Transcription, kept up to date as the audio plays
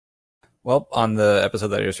Well, on the episode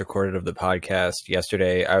that I just recorded of the podcast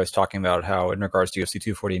yesterday, I was talking about how, in regards to UFC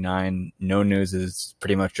 249, no news is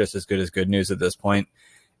pretty much just as good as good news at this point.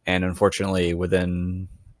 And unfortunately, within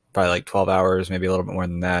probably like 12 hours, maybe a little bit more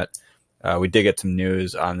than that, we did get some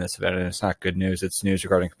news on this event, and it's not good news. It's news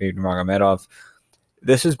regarding Khabib Nurmagomedov.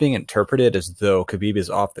 This is being interpreted as though Khabib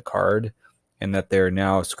is off the card and that they're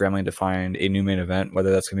now scrambling to find a new main event,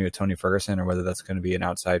 whether that's going to be with Tony Ferguson or whether that's going to be an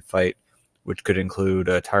outside fight, which could include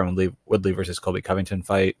a Tyron Woodley versus Colby Covington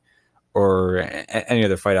fight or any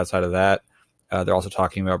other fight outside of that. They're also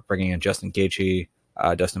talking about bringing in Justin Gaethje.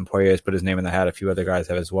 Dustin Poirier has put his name in the hat. A few other guys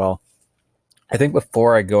have as well. I think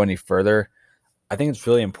before I go any further, I think it's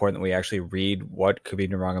really important that we actually read what Khabib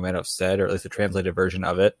Nurmagomedov said, or at least the translated version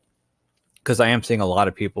of it, because I am seeing a lot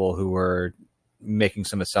of people who are making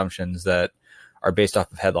some assumptions that are based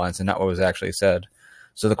off of headlines and not what was actually said.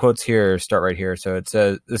 So the quotes here start right here. So it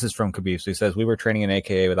says, this is from Khabib. So he says, "We were training in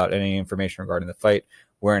AKA without any information regarding the fight,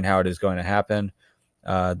 where and how it is going to happen.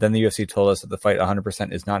 Then the UFC told us that the fight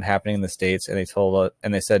 100% is not happening in the States, and they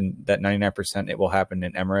said that 99% it will happen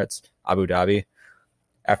in Emirates, Abu Dhabi.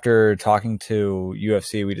 After talking to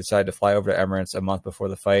UFC, we decided to fly over to Emirates a month before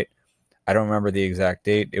the fight. I don't remember the exact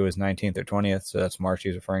date. It was 19th or 20th, so that's March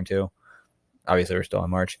he's referring to. Obviously, we're still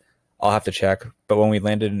in March. I'll have to check. But when we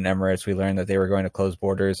landed in Emirates, we learned that they were going to close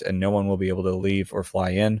borders and no one will be able to leave or fly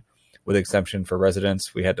in. With exception for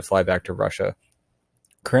residents, we had to fly back to Russia.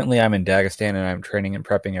 Currently, I'm in Dagestan and I'm training and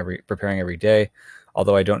preparing every day,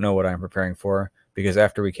 although I don't know what I'm preparing for, because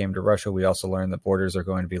after we came to Russia, we also learned that borders are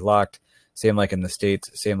going to be locked. Same like in the States,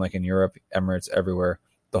 same like in Europe, Emirates, everywhere.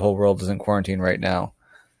 The whole world is in quarantine right now.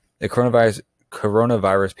 The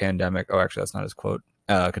coronavirus pandemic." Oh, actually, that's not his quote.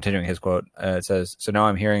 Continuing his quote, it says, "So now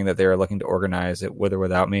I'm hearing that they are looking to organize it with or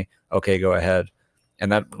without me. Okay, go ahead."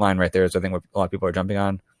 And that line right there is, I think, what a lot of people are jumping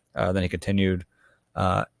on. Then he continued,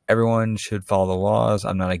 "Everyone should follow the laws.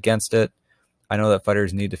 I'm not against it. I know that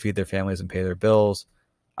fighters need to feed their families and pay their bills.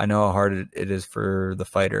 I know how hard it is for the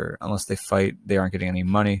fighter. Unless they fight, they aren't getting any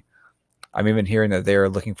money. I'm even hearing that they are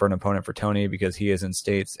looking for an opponent for Tony because he is in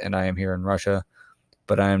States and I am here in Russia.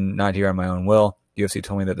 But I'm not here on my own will. UFC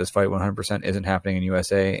told me that this fight 100% isn't happening in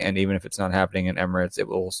USA, and even if it's not happening in Emirates, it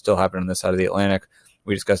will still happen on this side of the Atlantic.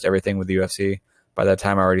 We discussed everything with the UFC. By that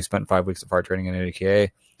time, I already spent 5 weeks of hard training in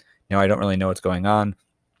AKA. Now I don't really know what's going on.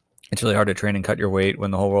 It's really hard to train and cut your weight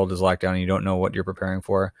when the whole world is locked down and you don't know what you're preparing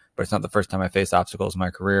for. But it's not the first time I faced obstacles in my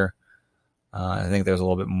career." I think there's a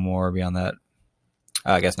little bit more beyond that.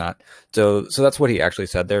 I guess not. So that's what he actually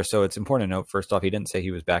said there. So it's important to note, first off, he didn't say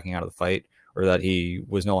he was backing out of the fight or that he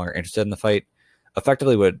was no longer interested in the fight.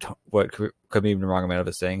 Effectively, what Khabib Nurmagomedov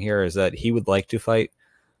is saying here is that he would like to fight,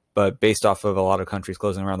 but based off of a lot of countries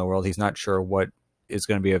closing around the world, he's not sure what is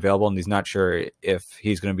going to be available, and he's not sure if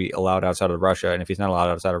he's going to be allowed outside of Russia. And if he's not allowed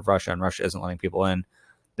outside of Russia and Russia isn't letting people in,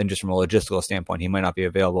 then just from a logistical standpoint, he might not be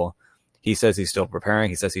available. He says he's still preparing.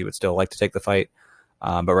 He says he would still like to take the fight,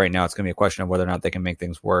 but right now it's going to be a question of whether or not they can make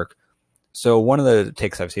things work. So one of the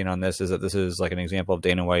takes I've seen on this is that this is like an example of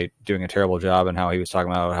Dana White doing a terrible job and how he was talking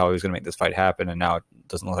about how he was going to make this fight happen, and now it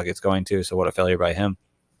doesn't look like it's going to. So what a failure by him.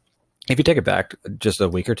 If you take it back just a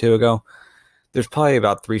week or two ago, there's probably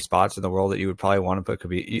about 3 spots in the world that you would probably want to put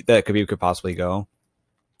Khabib could possibly go.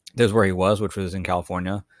 There's where he was, which was in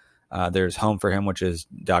California. There's home for him, which is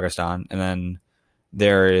Dagestan. And then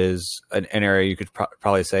there is an area you could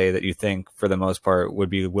probably say that you think, for the most part, would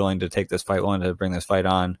be willing to take this fight, willing to bring this fight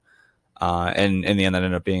on. And in the end, that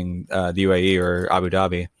ended up being the UAE or Abu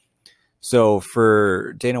Dhabi. So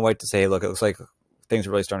for Dana White to say, look, it looks like things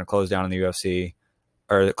are really starting to close down in the UFC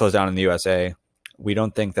or close down in the USA. We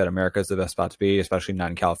don't think that America is the best spot to be, especially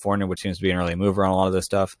not in California, which seems to be an early mover on a lot of this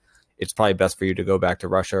stuff. It's probably best for you to go back to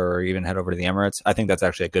Russia or even head over to the Emirates. I think that's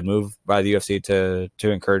actually a good move by the UFC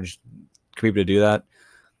to encourage Khabib to do that.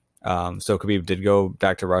 So Khabib did go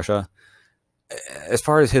back to Russia. As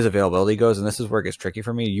far as his availability goes, and this is where it gets tricky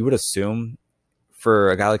for me, you would assume for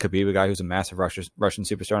a guy like Khabib, a guy who's a massive Russian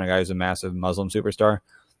superstar and a guy who's a massive Muslim superstar,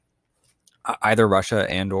 either Russia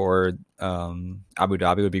and or Abu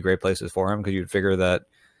Dhabi would be great places for him, because you'd figure that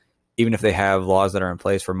even if they have laws that are in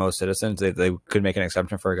place for most citizens, they could make an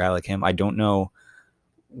exception for a guy like him. I don't know,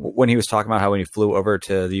 when he was talking about how when he flew over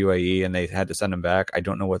to the UAE and they had to send him back, I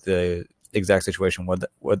don't know what the exact situation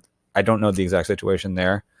I don't know the exact situation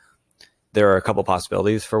there. There are a couple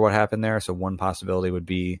possibilities for what happened there. So one possibility would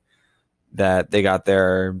be that they got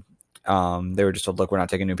there, they were just told, look, we're not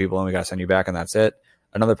taking new people and we got to send you back, and that's it.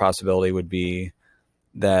 Another possibility would be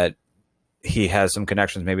that he has some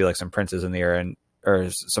connections, maybe like some princes in the area, or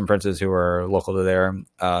some princes who are local to there,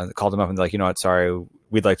 called him up and like, you know what, sorry,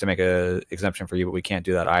 we'd like to make a exemption for you, but we can't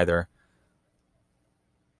do that either.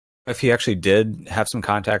 If he actually did have some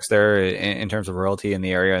contacts there in terms of royalty in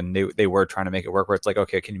the area, and they were trying to make it work, where it's like,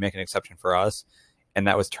 okay, can you make an exception for us? And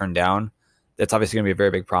that was turned down. That's obviously going to be a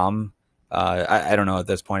very big problem. I don't know at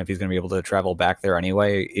this point if he's going to be able to travel back there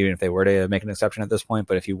anyway, even if they were to make an exception at this point.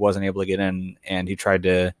 But if he wasn't able to get in and he tried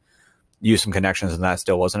to use some connections and that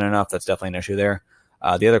still wasn't enough, that's definitely an issue there.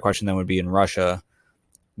 The other question then would be in Russia,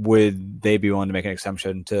 would they be willing to make an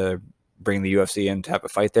exception to bring the UFC in to have a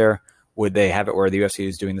fight there? Would they have it where the UFC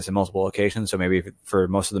is doing this in multiple locations? So maybe for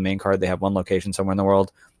most of the main card, they have one location somewhere in the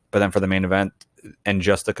world, but then for the main event and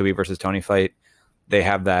just the Khabib versus Tony fight, they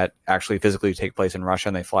have that actually physically take place in Russia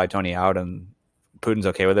and they fly Tony out and Putin's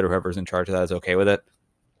okay with it, or whoever's in charge of that is okay with it.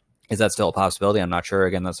 Is that still a possibility? I'm not sure.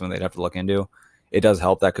 Again, that's something they'd have to look into. It does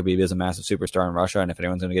help that Khabib is a massive superstar in Russia, and if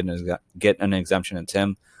anyone's going to get an exemption, it's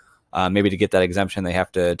him. Maybe to get that exemption, they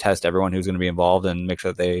have to test everyone who's going to be involved and make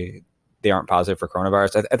sure that they aren't positive for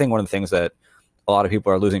coronavirus. I think one of the things that a lot of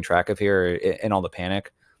people are losing track of here in all the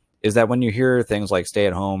panic is that when you hear things like stay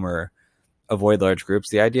at home or avoid large groups,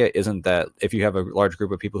 the idea isn't that if you have a large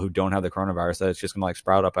group of people who don't have the coronavirus, that it's just going to like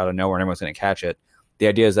sprout up out of nowhere and everyone's going to catch it. The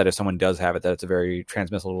idea is that if someone does have it, that it's a very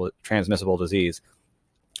transmissible disease.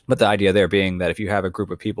 But the idea there being that if you have a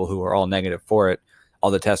group of people who are all negative for it,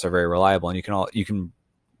 all the tests are very reliable, and you can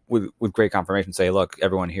with great confirmation say, look,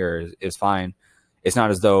 everyone here is fine. It's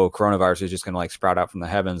not as though coronavirus is just going to like sprout out from the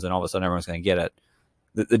heavens and all of a sudden everyone's going to get it.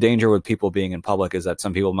 The danger with people being in public is that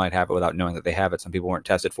some people might have it without knowing that they have it. Some people weren't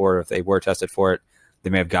tested for it. If they were tested for it, they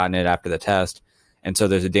may have gotten it after the test. And so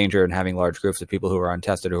there's a danger in having large groups of people who are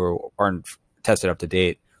untested, who aren't tested up to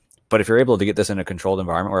date. But if you're able to get this in a controlled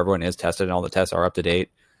environment where everyone is tested and all the tests are up to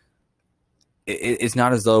date, it's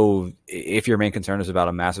not as though, if your main concern is about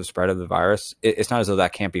a massive spread of the virus, it's not as though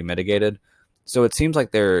that can't be mitigated. So it seems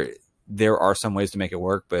like there are some ways to make it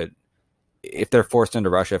work, but if they're forced into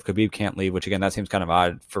Russia, if Khabib can't leave, which again, that seems kind of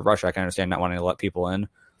odd for Russia, I can understand not wanting to let people in,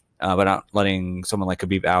 but not letting someone like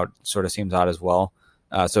Khabib out sort of seems odd as well.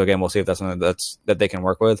 So again, we'll see if that's something that they can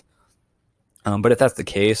work with. But if that's the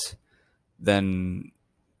case, then,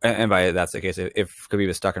 and by that's the case, if Khabib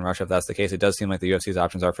is stuck in Russia, if that's the case, it does seem like the UFC's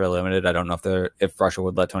options are fairly limited. I don't know if Russia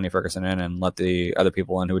would let Tony Ferguson in and let the other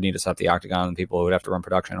people in who would need to set up the octagon and people who would have to run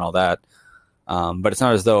production and all that. But it's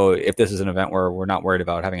not as though if this is an event where we're not worried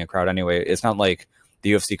about having a crowd anyway, it's not like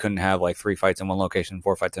the UFC couldn't have like 3 fights in one location,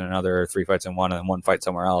 4 fights in another, 3 fights in one, and then 1 fight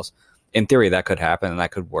somewhere else. In theory, that could happen and that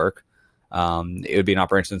could work. It would be an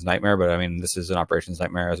operations nightmare, but I mean, this is an operations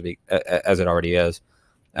nightmare as it already is.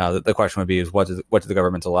 The question would be is what do the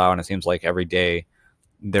governments allow? And it seems like every day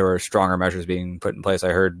there are stronger measures being put in place.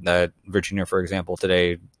 I heard that Virginia, for example,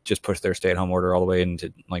 today just pushed their stay-at-home order all the way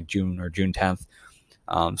into like June 10th.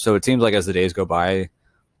 So it seems like as the days go by,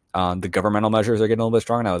 the governmental measures are getting a little bit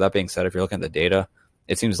stronger. Now, with that being said, if you're looking at the data,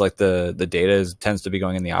 it seems like the data tends to be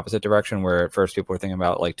going in the opposite direction, where at first people were thinking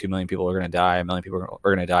about like 2 million people are going to die, 1 million people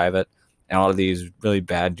are going to die of it. And a lot of these really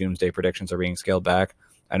bad doomsday predictions are being scaled back.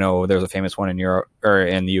 I know there's a famous one in Europe or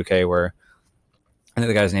in the UK where I think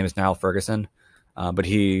the guy's name is Niall Ferguson, but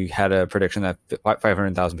he had a prediction that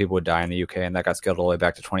 500,000 people would die in the UK, and that got scaled all the way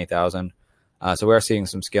back to 20,000. So we are seeing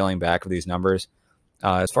some scaling back of these numbers.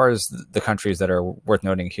 As far as the countries that are worth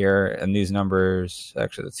noting here, and these numbers,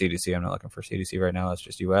 actually the CDC, I'm not looking for CDC right now, it's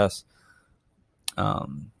just US.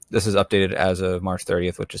 This is updated as of March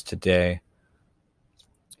 30th, which is today.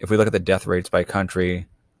 If we look at the death rates by country,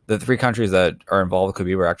 the 3 countries that are involved with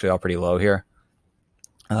Khabib are actually all pretty low here.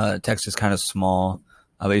 Text is kind of small.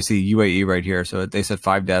 But you see UAE right here. So they said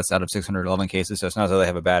 5 deaths out of 611 cases. So it's not as though they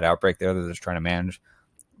have a bad outbreak there. They're just trying to manage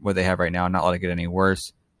what they have right now and not let it get any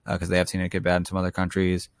worse, because they have seen it get bad in some other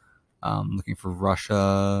countries. Looking for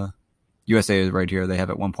Russia. USA is right here. They have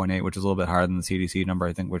at 1.8, which is a little bit higher than the CDC number,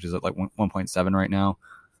 I think, which is at like 1.7 right now.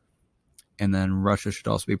 And then Russia should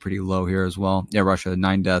also be pretty low here as well. Yeah, Russia,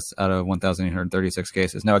 9 deaths out of 1,836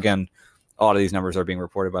 cases. Now, again, a lot of these numbers are being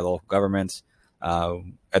reported by the local governments.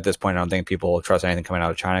 At this point, I don't think people trust anything coming out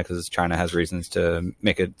of China because China has reasons to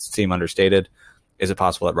make it seem understated. Is it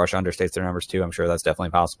possible that Russia understates their numbers too? I'm sure that's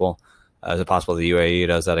definitely possible. Is it possible the UAE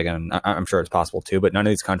does that again? I'm sure it's possible too, but none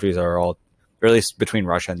of these countries are all, or at least between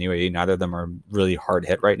Russia and the UAE, neither of them are really hard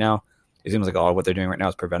hit right now. It seems like a lot of what they're doing right now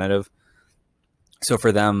is preventative. So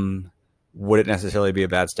for them, would it necessarily be a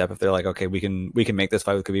bad step if they're like, okay, we can make this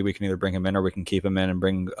fight with Khabib, we can either bring him in or we can keep him in and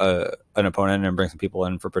bring an opponent in and bring some people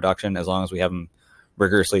in for production, as long as we have him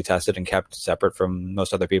rigorously tested and kept separate from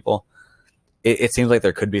most other people? It seems like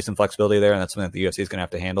there could be some flexibility there, and that's something that the UFC is going to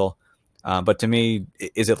have to handle. But to me,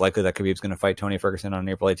 is it likely that Khabib's going to fight Tony Ferguson on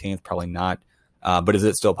April 18th? Probably not. But is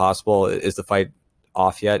it still possible? Is the fight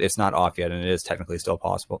off yet? It's not off yet, and it is technically still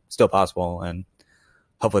possible, and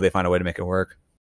hopefully they find a way to make it work.